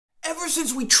Ever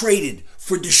since we traded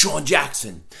for Deshaun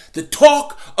Jackson, the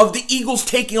talk of the Eagles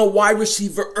taking a wide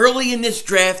receiver early in this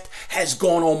draft has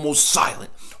gone almost silent.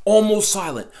 Almost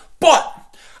silent.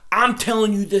 But I'm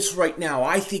telling you this right now.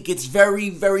 I think it's very,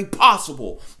 very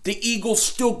possible the Eagles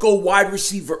still go wide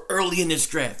receiver early in this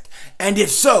draft. And if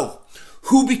so,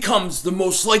 who becomes the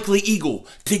most likely Eagle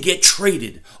to get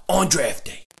traded on draft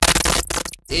day?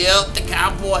 Hail the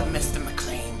cowboy, Mr.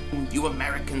 McLean. You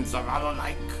Americans are all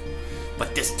alike.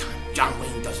 But this time, John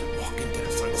Wayne doesn't walk into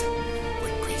the sunset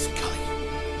with Grace Kelly.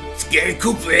 Scary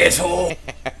Cooper, asshole!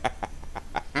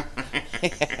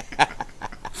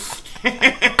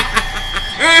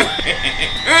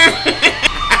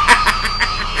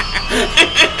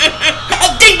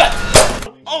 Oh, demon!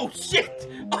 Oh, shit!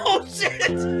 Oh, shit!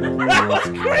 That was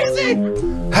crazy!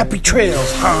 Happy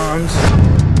trails, Hans.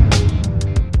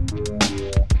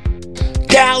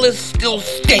 Dallas still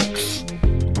stinks.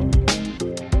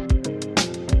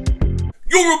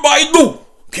 Everybody do.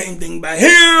 King Ding back here,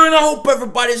 and I hope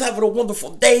everybody's having a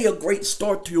wonderful day, a great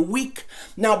start to your week.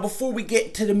 Now, before we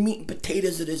get to the meat and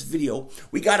potatoes of this video,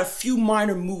 we got a few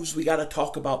minor moves we got to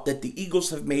talk about that the Eagles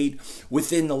have made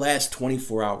within the last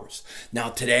 24 hours. Now,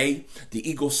 today, the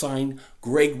Eagles signed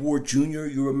Greg Ward Jr.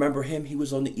 You remember him? He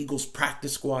was on the Eagles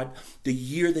practice squad the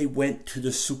year they went to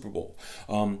the Super Bowl.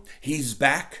 He's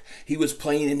back. He was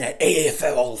playing in that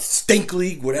AFL stink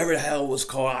league, whatever the hell it was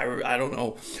called. I don't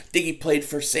know. I think he played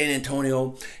for San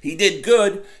Antonio. He did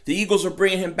good. The Eagles are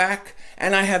bringing him back,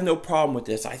 and I have no problem with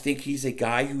this. I think he's a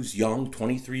guy who's young,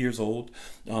 23 years old.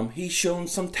 He's shown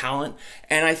some talent,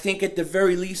 and I think at the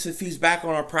very least, if he's back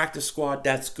on our practice squad,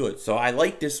 that's good. So I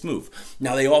like this move.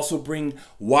 Now, they also bring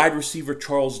wide receiver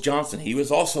Charles Johnson. He was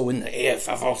also in the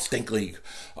AFL stink league.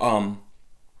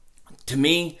 To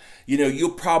me, you know, you'll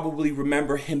probably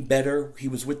remember him better. He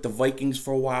was with the Vikings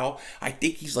for a while. I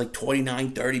think he's like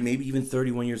 29, 30, maybe even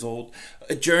 31 years old.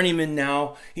 A journeyman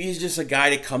now. He's just a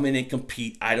guy to come in and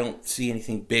compete. I don't see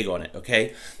anything big on it,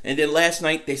 okay? And then last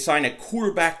night, they signed a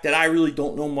quarterback that I really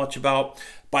don't know much about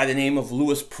by the name of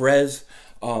Luis Perez.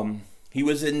 He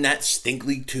was in that stink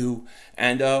league too,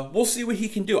 and we'll see what he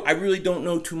can do. I really don't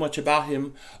know too much about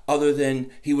him other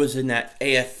than he was in that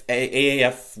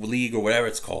AAF league or whatever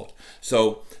it's called.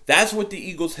 So that's what the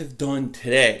Eagles have done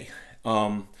today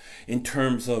in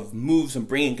terms of moves and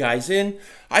bringing guys in.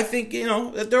 I think, you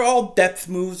know, they're all depth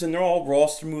moves and they're all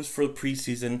roster moves for the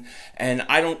preseason, and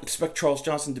I don't expect Charles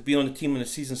Johnson to be on the team when the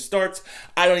season starts.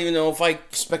 I don't even know if I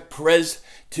expect Perez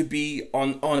to be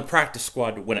on a practice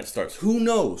squad when it starts. Who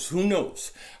knows? Who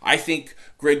knows? I think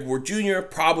Greg Ward Jr.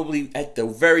 probably, at the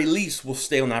very least, will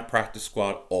stay on that practice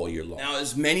squad all year long. Now,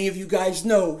 as many of you guys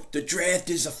know, the draft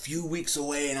is a few weeks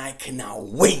away, and I cannot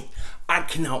wait. I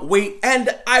cannot wait,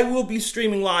 and I will be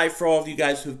streaming live for all of you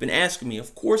guys who have been asking me.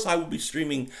 Of course, I will be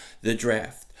streaming the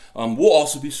draft. We'll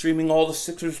also be streaming all the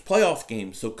Sixers playoff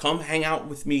games, so come hang out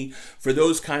with me for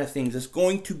those kind of things. It's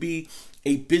going to be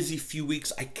a busy few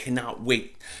weeks. I cannot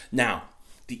wait. Now,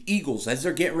 the Eagles, as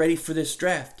they're getting ready for this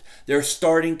draft, they're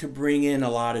starting to bring in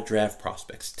a lot of draft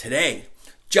prospects. Today,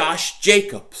 Josh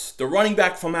Jacobs, the running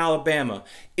back from Alabama,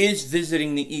 is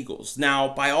visiting the Eagles.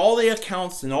 Now, by all the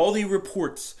accounts and all the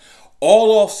reports,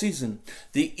 all off season,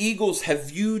 the Eagles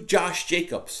have viewed Josh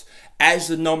Jacobs as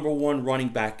the #1 running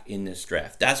back in this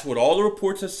draft. That's what all the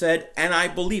reports have said, and I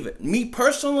believe it. Me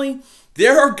personally,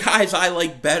 there are guys I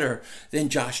like better than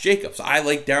Josh Jacobs. I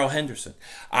like Darrell Henderson.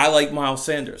 I like Miles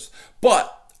Sanders.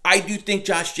 But I do think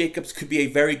Josh Jacobs could be a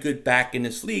very good back in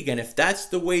this league, and if that's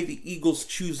the way the Eagles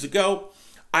choose to go,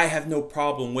 I have no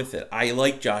problem with it. I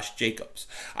like Josh Jacobs.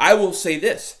 I will say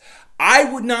this. I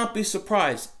would not be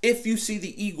surprised if you see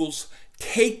the Eagles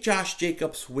take Josh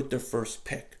Jacobs with their first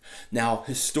pick. Now,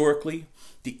 historically,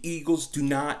 the Eagles do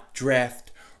not draft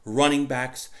running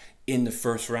backs in the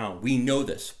first round. We know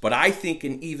this. But I think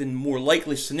an even more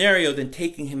likely scenario than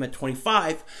taking him at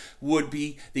 25 would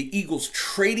be the Eagles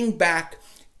trading back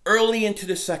early into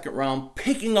the second round,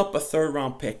 picking up a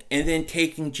third-round pick, and then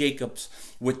taking Jacobs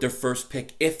with their first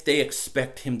pick if they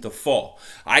expect him to fall.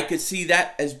 I could see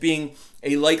that as being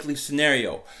a likely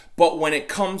scenario. But when it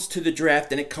comes to the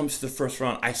draft and it comes to the first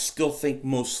round, I still think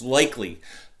most likely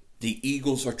the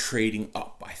Eagles are trading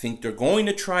up. I think they're going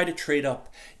to try to trade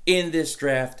up in this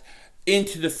draft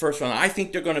into the first round. I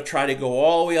think they're going to try to go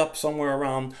all the way up somewhere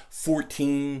around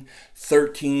 14,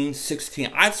 13,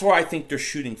 16. That's where I think they're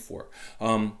shooting for.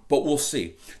 But we'll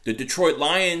see. The Detroit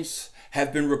Lions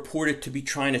have been reported to be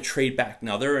trying to trade back.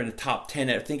 Now, they're in the top 10.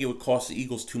 I think it would cost the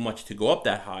Eagles too much to go up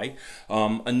that high.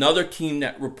 Another team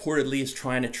that reportedly is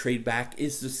trying to trade back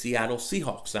is the Seattle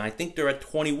Seahawks. And I think they're at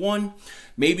 21.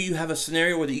 Maybe you have a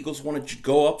scenario where the Eagles want to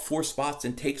go up 4 spots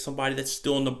and take somebody that's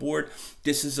still on the board.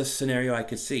 This is a scenario I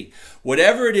could see.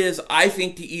 Whatever it is, I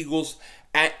think the Eagles,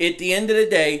 at the end of the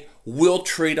day, will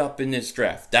trade up in this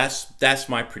draft. That's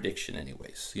my prediction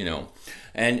anyways, you know.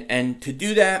 And to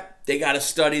do that, they got to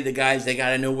study the guys. They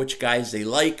got to know which guys they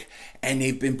like, and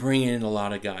they've been bringing in a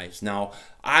lot of guys. Now,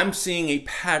 I'm seeing a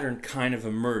pattern kind of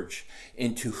emerge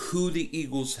into who the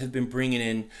Eagles have been bringing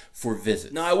in for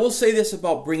visits. Now, I will say this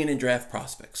about bringing in draft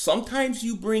prospects. Sometimes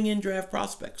you bring in draft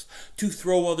prospects to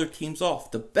throw other teams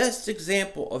off. The best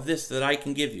example of this that I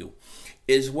can give you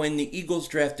is when the Eagles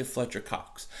drafted Fletcher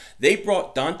Cox. They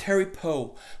brought Dontari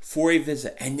Poe for a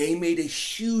visit, and they made a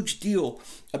huge deal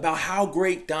about how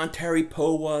great Dontari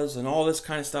Poe was and all this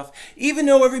kind of stuff. Even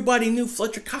though everybody knew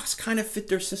Fletcher Cox kind of fit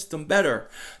their system better,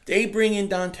 they bring in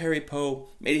Dontari Poe,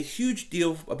 made a huge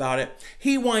deal about it.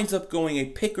 He winds up going a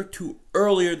pick or 2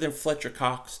 earlier than Fletcher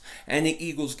Cox, and the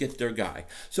Eagles get their guy.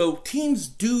 So teams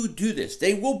do this.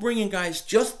 They will bring in guys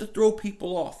just to throw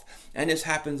people off, and this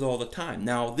happens all the time.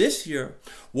 Now, this year,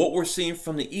 what we're seeing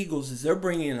from the Eagles is they're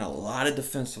bringing in a lot of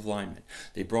defensive linemen.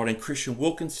 They brought in Christian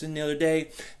Wilkinson the other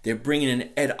day. They're bringing in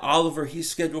Ed Oliver. He's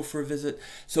scheduled for a visit.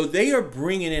 So they are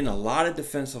bringing in a lot of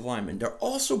defensive linemen. They're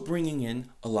also bringing in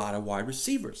a lot of wide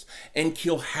receivers. And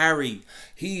N'Keal Harry,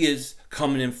 he is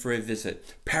coming in for a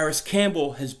visit. Paris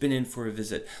Campbell has been in for a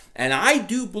visit. And I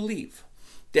do believe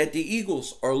that the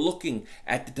Eagles are looking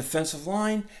at the defensive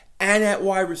line and at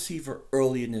wide receiver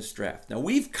early in this draft. Now,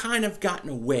 we've kind of gotten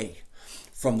away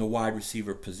from the wide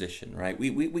receiver position, right?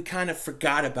 We kind of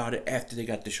forgot about it after they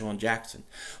got Deshaun Jackson.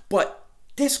 But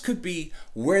this could be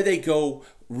where they go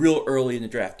real early in the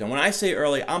draft. And when I say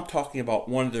early, I'm talking about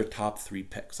one of their top 3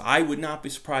 picks. I would not be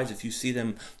surprised if you see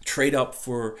them trade up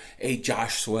for a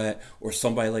Josh Sweat or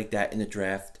somebody like that in the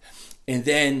draft, and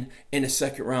then in the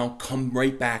second round come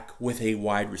right back with a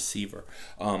wide receiver.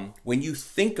 When you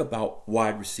think about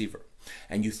wide receiver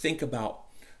and you think about,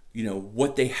 you know,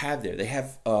 what they have there, they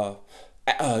have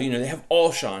they have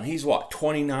Alshon. He's what,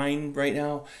 29 right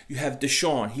now? You have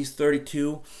Deshaun. He's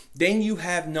 32. Then you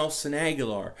have Nelson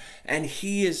Aguilar, and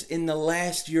he is in the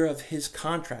last year of his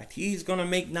contract. He's going to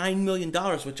make $9 million,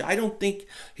 which I don't think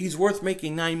he's worth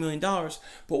making $9 million.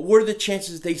 But what are the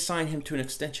chances they sign him to an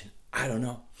extension? I don't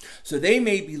know. So they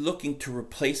may be looking to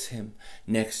replace him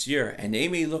next year, and they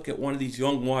may look at one of these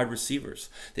young wide receivers.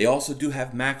 They also do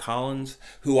have Mac Hollins,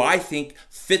 who I think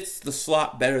fits the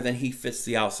slot better than he fits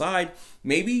the outside.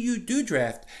 Maybe you do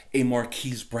draft a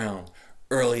Marquise Brown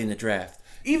early in the draft.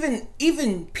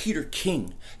 Even Peter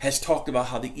King has talked about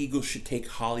how the Eagles should take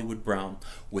Hollywood Brown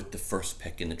with the first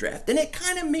pick in the draft. And it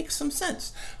kind of makes some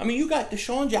sense. I mean, you got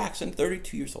Deshaun Jackson,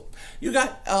 32 years old. You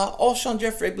got Alshon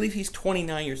Jeffrey, I believe he's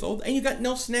 29 years old. And you got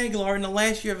Nelson Aguilar in the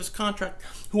last year of his contract,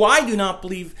 who I do not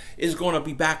believe is going to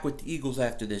be back with the Eagles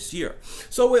after this year.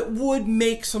 So it would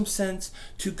make some sense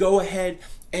to go ahead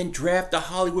and draft a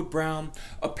Hollywood Brown,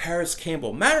 a Paris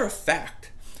Campbell. Matter of fact,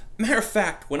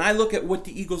 when I look at what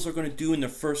the Eagles are going to do in the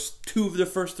first 2 of the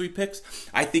first 3 picks,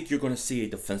 I think you're going to see a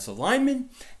defensive lineman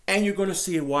and you're going to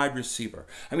see a wide receiver.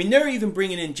 I mean, they're even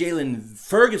bringing in Jalen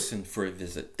Ferguson for a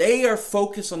visit. They are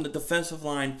focused on the defensive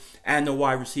line and the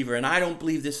wide receiver, and I don't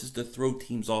believe this is to throw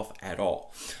teams off at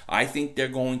all. I think they're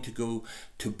going to go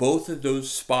to both of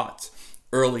those spots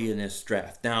early in this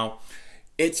draft. Now,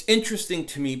 it's interesting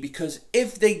to me because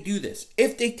if they do this,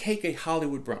 if they take a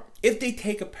Hollywood Brown, if they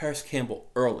take a Paris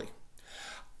Campbell early,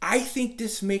 I think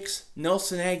this makes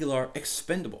Nelson Aguilar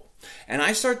expendable. And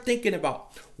I start thinking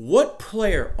about what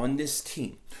player on this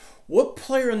team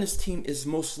is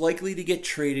most likely to get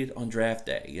traded on draft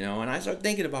day, you know? And I start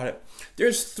thinking about it.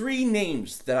 There's 3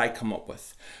 names that I come up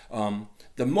with.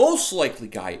 The most likely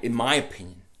guy, in my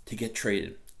opinion, to get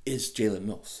traded is Jalen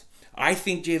Mills. I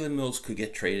think Jalen Mills could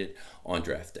get traded on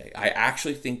draft day. I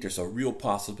actually think there's a real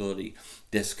possibility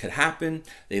this could happen.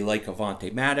 They like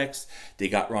Avonte Maddox. They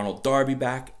got Ronald Darby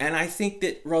back. And I think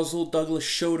that Rasul Douglas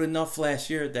showed enough last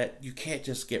year that you can't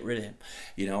just get rid of him.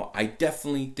 You know, I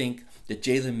definitely think that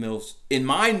Jalen Mills, in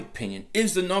my opinion,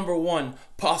 is the #1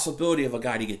 possibility of a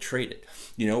guy to get traded.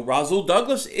 You know, Rasul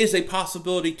Douglas is a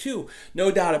possibility too,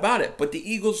 no doubt about it. But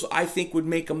the Eagles, I think, would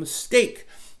make a mistake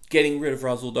getting rid of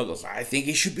Rasul Douglas. I think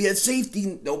he should be at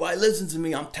safety. Nobody listens to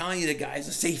me. I'm telling you, the guy's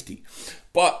a safety.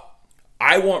 But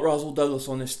I want Rasul Douglas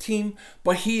on this team,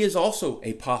 but he is also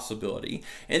a possibility.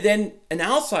 And then an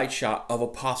outside shot of a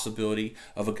possibility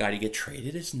of a guy to get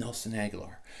traded is Nelson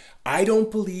Aguilar. I don't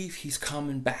believe he's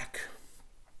coming back.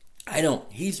 I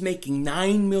don't. He's making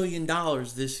 $9 million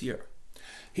this year.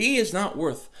 He is not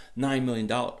worth $9 million.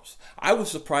 I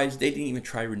was surprised they didn't even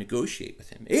try to renegotiate with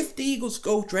him. If the Eagles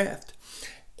go draft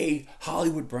a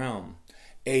Hollywood Brown,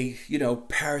 a,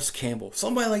 Paris Campbell,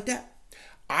 somebody like that,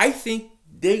 I think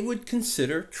they would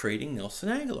consider trading Nelson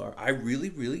Aguilar. I really,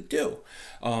 really do.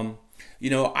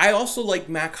 I also like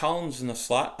Mac Hollins in the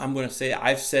slot.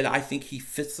 I've said I think he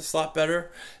fits the slot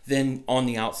better than on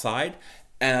the outside.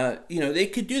 They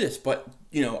could do this, but,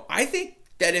 I think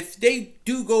that if they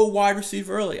do go wide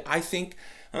receiver early, I'm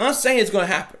not saying it's going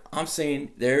to happen. I'm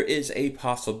saying there is a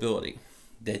possibility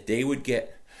that they would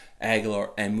get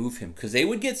Aguilar and move him because they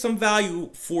would get some value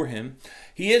for him.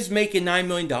 He is making $9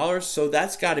 million, so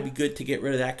that's got to be good to get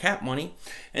rid of that cap money.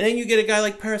 And then you get a guy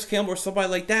like Paris Campbell or somebody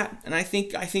like that, and I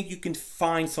think you can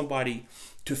find somebody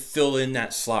to fill in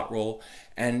that slot role,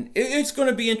 and it's going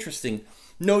to be interesting,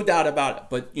 no doubt about it.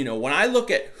 But when I look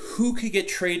at who could get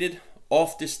traded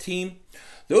off this team,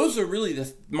 those are really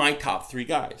my top three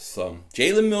guys.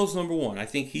 Jalen Mills, number one. I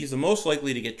think he's the most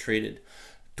likely to get traded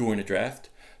during the draft.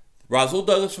 Rasul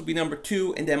Douglas would be number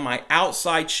two. And then my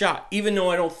outside shot, even though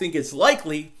I don't think it's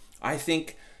likely, I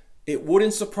think it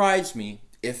wouldn't surprise me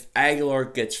if Aguilar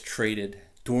gets traded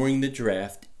during the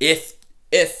draft if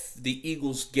the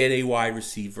Eagles get a wide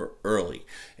receiver early.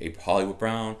 A Hollywood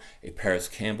Brown, a Paris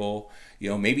Campbell,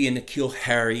 maybe a N'Keal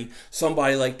Harry,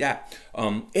 somebody like that.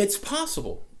 It's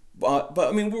possible. But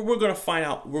I mean, we're going to find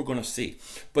out. We're going to see.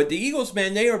 But the Eagles,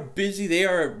 man, they are busy. They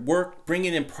are at work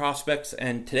bringing in prospects.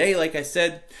 And today, like I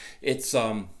said, it's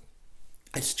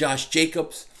Josh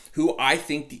Jacobs, who I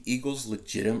think the Eagles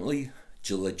legitimately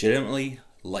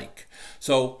like.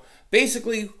 So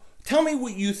basically, tell me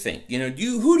what you think.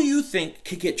 Who do you think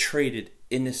could get traded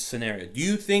in this scenario? Do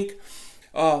you think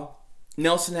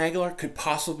Nelson Aguilar could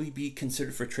possibly be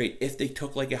considered for trade if they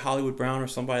took like a Hollywood Brown or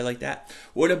somebody like that?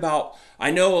 What about,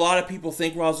 I know a lot of people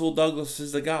think Rasul Douglas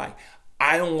is the guy.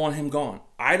 I don't want him gone.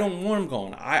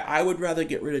 I would rather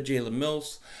get rid of Jalen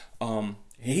Mills.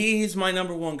 He's my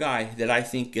number one guy that I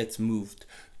think gets moved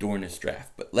during this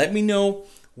draft. But let me know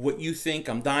what you think.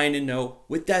 I'm dying to know.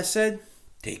 With that said,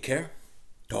 take care.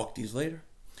 Talk to you later.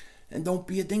 And don't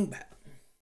be a dingbat.